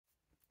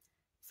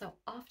So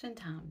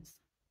oftentimes,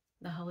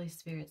 the Holy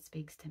Spirit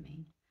speaks to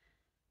me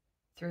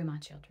through my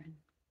children,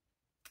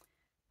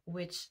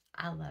 which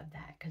I love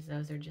that because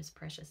those are just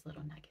precious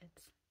little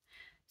nuggets.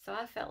 So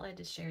I felt led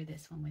to share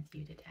this one with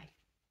you today.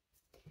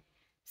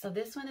 So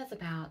this one is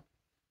about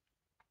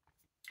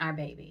our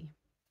baby,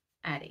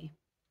 Addie,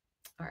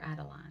 or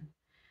Adeline.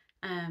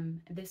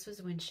 This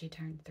was when she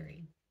turned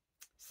 3.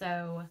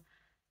 So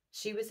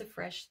she was a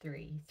fresh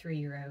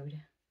three-year-old.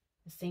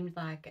 It seemed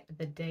like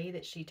the day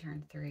that she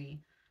turned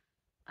 3,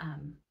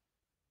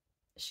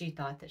 she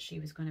thought that she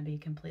was going to be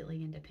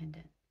completely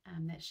independent,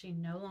 that she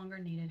no longer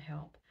needed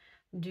help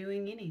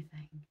doing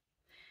anything.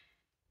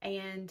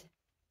 And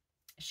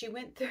she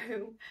went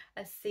through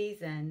a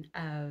season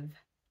of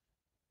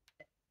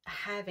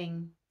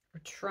having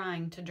or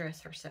trying to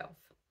dress herself.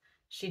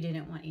 She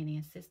didn't want any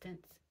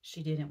assistance.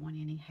 She didn't want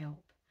any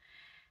help.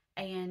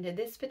 And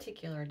this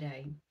particular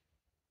day,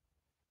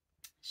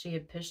 she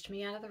had pushed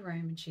me out of the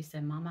room and she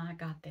said, "Mama, I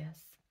got this."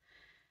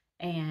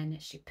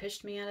 And she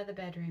pushed me out of the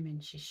bedroom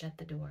and she shut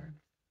the door.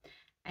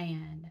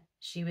 And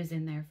she was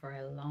in there for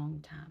a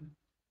long time.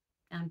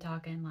 I'm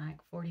talking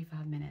like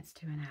 45 minutes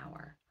to an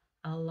hour,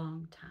 a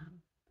long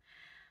time.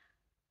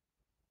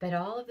 But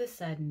all of a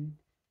sudden,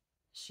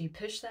 she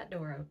pushed that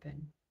door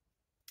open.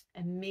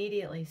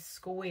 Immediately,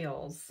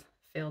 squeals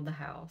filled the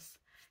house.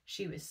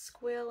 She was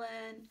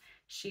squealing,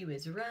 she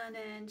was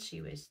running,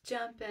 she was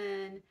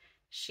jumping.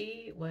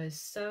 She was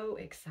so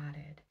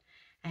excited.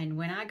 And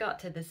when I got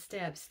to the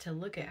steps to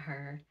look at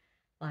her,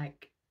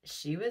 like,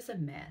 she was a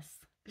mess.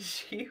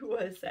 She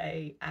was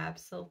a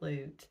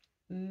absolute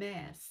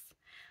mess.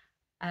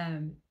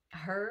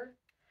 Her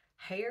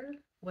hair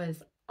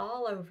was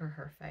all over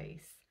her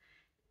face.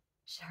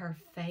 Her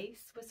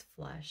face was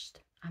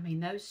flushed. I mean,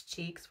 those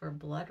cheeks were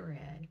blood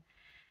red.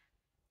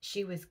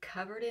 She was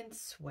covered in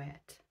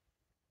sweat.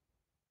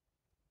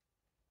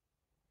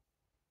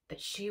 But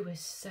she was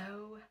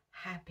so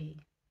happy.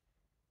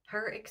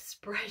 Her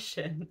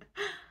expression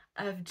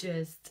of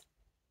just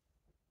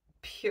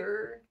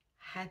pure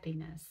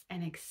happiness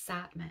and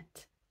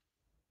excitement.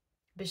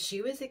 But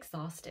she was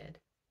exhausted.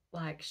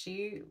 Like,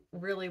 she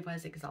really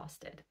was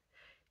exhausted.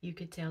 You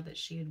could tell that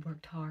she had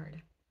worked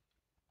hard.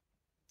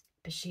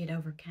 But she had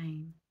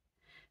overcame.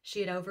 She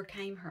had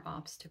overcame her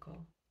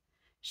obstacle.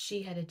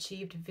 She had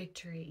achieved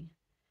victory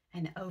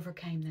and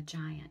overcame the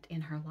giant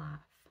in her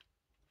life.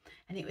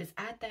 And it was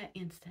at that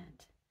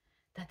instant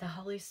that the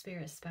Holy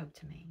Spirit spoke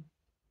to me.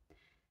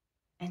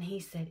 And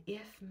he said,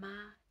 if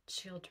my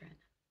children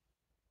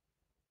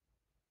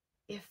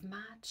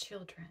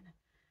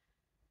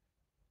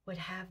would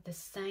have the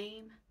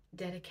same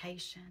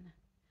dedication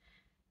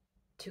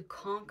to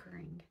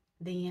conquering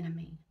the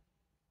enemy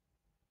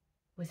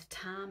with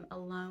time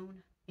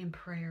alone in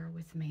prayer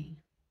with me,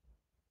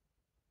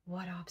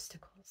 what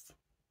obstacles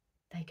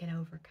they could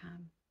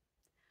overcome,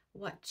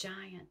 what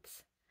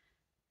giants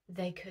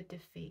they could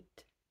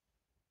defeat.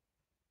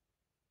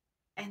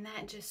 And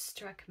that just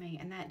struck me,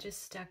 and that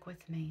just stuck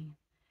with me,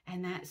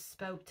 and that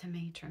spoke to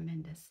me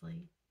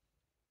tremendously.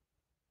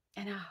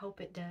 And I hope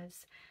it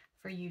does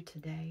for you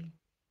today.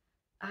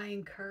 I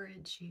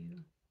encourage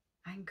you.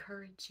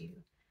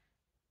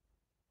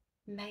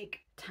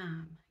 Make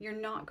time. You're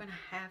not going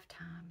to have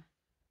time.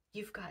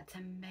 You've got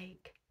to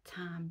make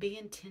time. Be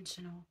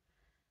intentional.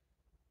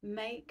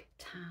 Make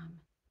time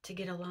to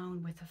get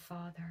alone with the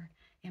Father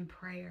in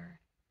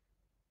prayer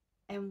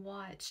and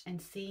watch and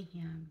see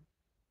him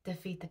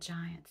defeat the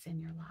giants in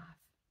your life.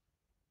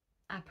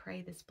 I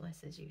pray this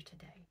blesses you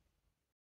today.